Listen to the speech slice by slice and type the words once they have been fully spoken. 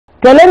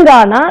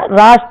Telengana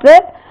Rashtra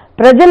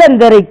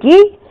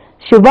Prajalandariki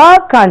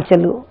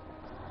Shubhakankshalu.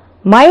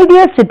 My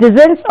dear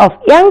citizens of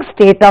young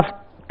state of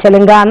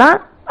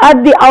Telengana,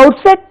 at the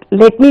outset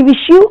let me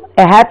wish you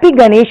a happy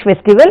Ganesh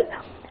festival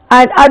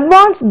and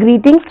advance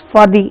greetings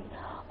for the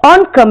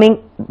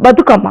oncoming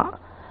Batukama.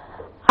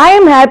 I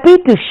am happy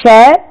to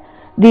share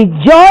the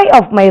joy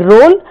of my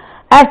role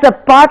as a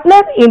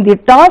partner in the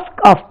task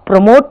of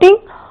promoting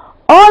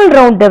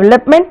all-round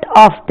development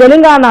of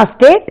Telangana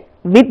state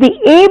with the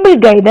able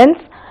guidance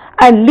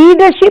and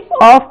leadership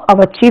of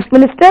our Chief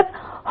Minister,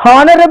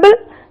 Honorable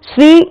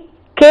Sri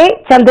K.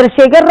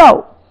 Chandrasekhar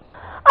Rao.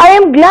 I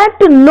am glad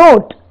to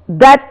note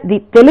that the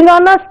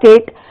Telangana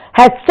state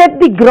has set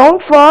the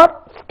ground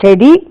for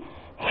steady,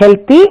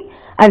 healthy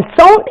and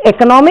sound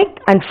economic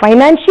and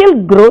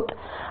financial growth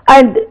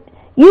and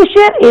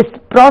ensure its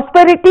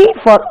prosperity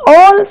for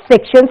all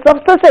sections of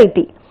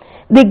society.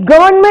 The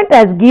government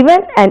has given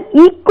an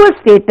equal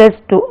status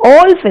to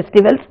all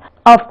festivals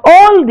of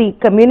all the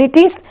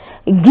communities,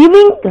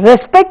 giving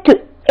respect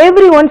to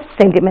everyone's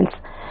sentiments.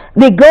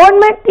 The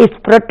government is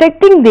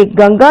protecting the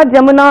Ganga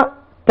Jamuna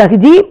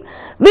Tahzeeb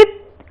with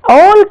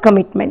all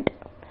commitment.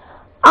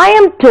 I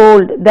am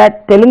told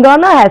that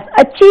Telangana has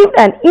achieved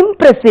an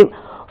impressive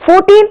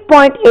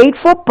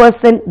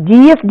 14.84%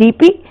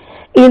 GSDP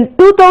in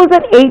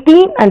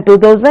 2018 and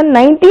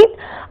 2019,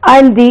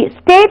 and the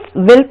state's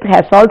wealth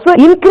has also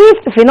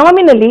increased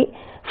phenomenally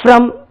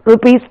from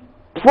rupees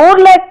 4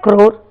 lakh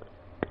crore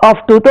of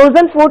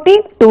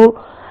 2014 to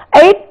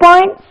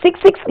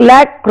 8.66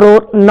 lakh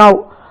crore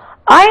now.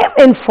 I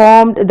am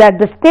informed that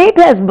the state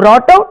has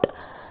brought out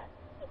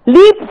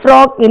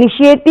leapfrog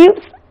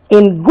initiatives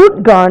in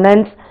good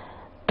governance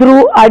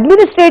through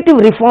administrative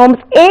reforms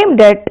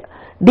aimed at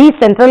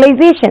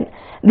decentralization.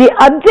 The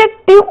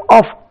objective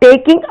of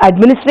taking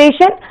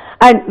administration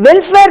and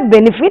welfare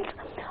benefits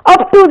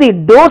up to the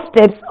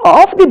doorsteps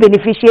of the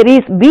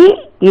beneficiaries, be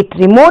it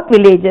remote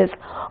villages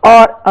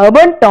or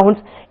urban towns,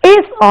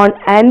 is on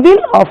anvil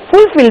of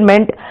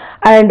fulfillment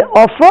and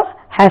offer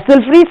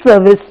hassle-free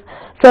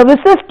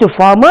services to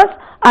farmers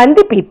and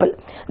the people.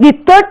 The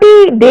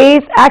 30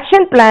 days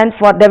action plan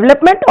for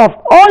development of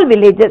all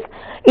villages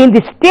in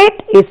the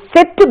state is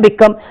set to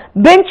become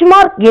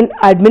benchmark in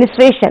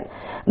administration.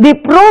 The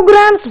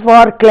programs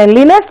for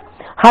cleanliness,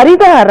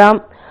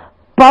 Haridaharam,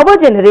 power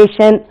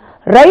generation,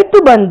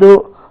 Raitu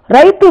Bandhu,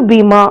 Raitu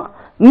Bima,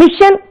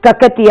 Mission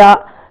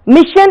Kakatiya,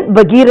 Mission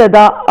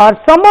Bhagiratha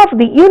are some of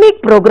the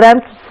unique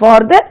programs for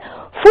the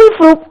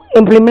foolproof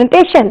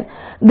implementation.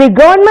 The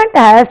government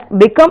has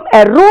become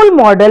a role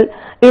model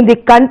in the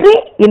country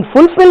in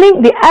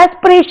fulfilling the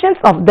aspirations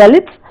of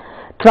Dalits,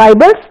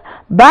 tribals,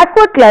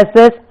 backward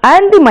classes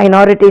and the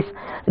minorities.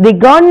 The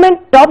government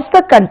tops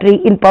the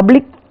country in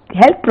public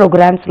health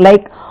programs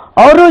like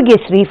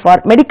Arogyasri for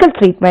medical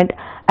treatment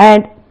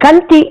and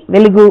Kanti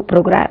Velugu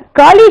program.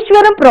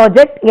 Kalishwaram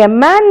project, a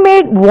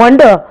man-made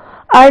wonder,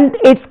 and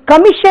its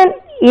commission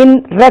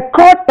in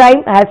record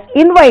time has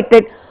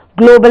invited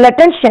global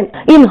attention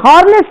in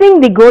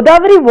harnessing the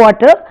Godavari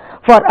water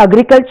for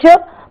agriculture,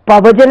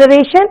 power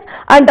generation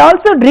and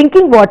also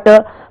drinking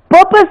water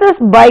purposes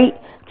by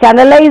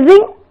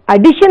channelizing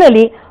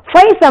additionally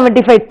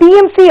 575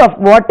 TMC of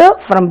water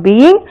from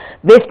being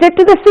wasted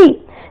to the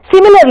sea.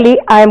 Similarly,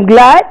 I am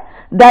glad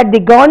that the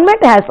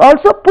government has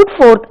also put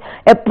forth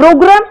a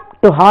program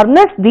to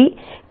harness the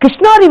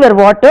Krishna river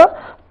water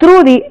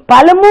through the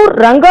Palamur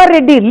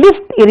Rangareddy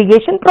lift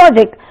irrigation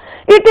project.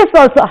 It is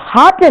also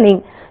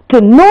heartening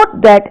to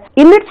note that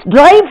in its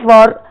drive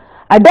for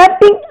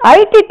adapting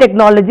IT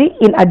technology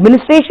in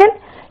administration,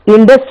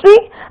 industry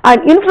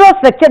and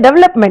infrastructure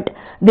development,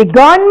 the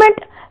government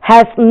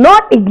has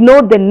not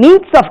ignored the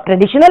needs of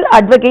traditional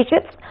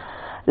avocations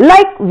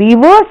like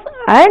weavers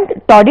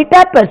and toddy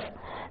tappers.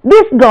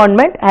 This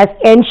government has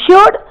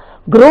ensured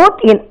growth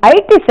in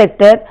IT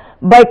sector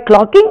by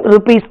clocking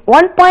rupees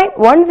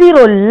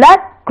 1.10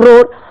 lakh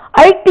crore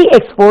IT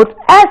exports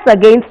as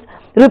against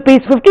rupees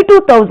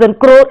 52,000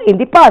 crore in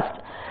the past.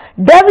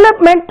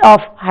 Development of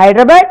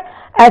Hyderabad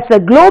as a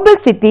global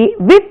city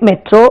with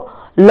metro,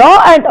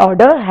 law and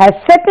order has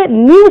set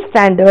new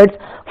standards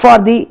for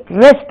the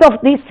rest of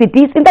the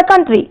cities in the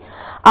country.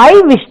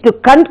 I wish to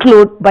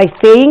conclude by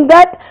saying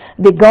that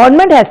the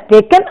government has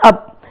taken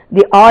up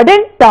the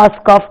ardent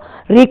task of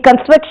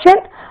reconstruction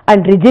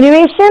and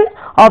regeneration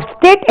of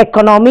state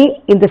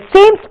economy in the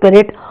same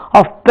spirit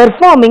of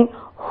performing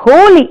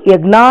holy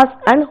yagnas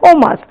and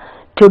homas.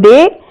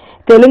 Today,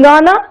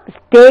 Telangana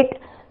state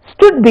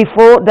stood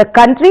before the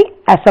country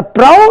as a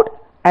proud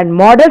and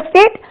model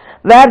state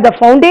where the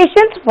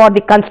foundations for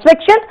the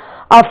construction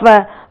of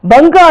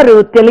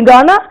Bangaru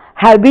Telangana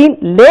have been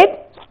laid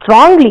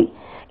strongly.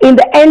 In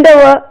the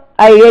endeavor,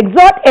 I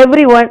exhort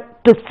everyone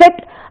to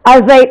set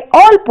aside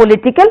all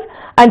political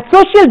and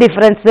social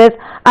differences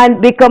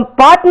and become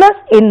partners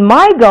in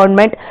my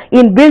government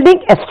in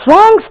building a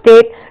strong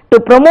state to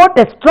promote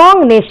a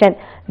strong nation.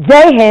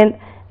 Jai Hind,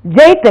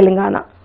 Jai Telangana.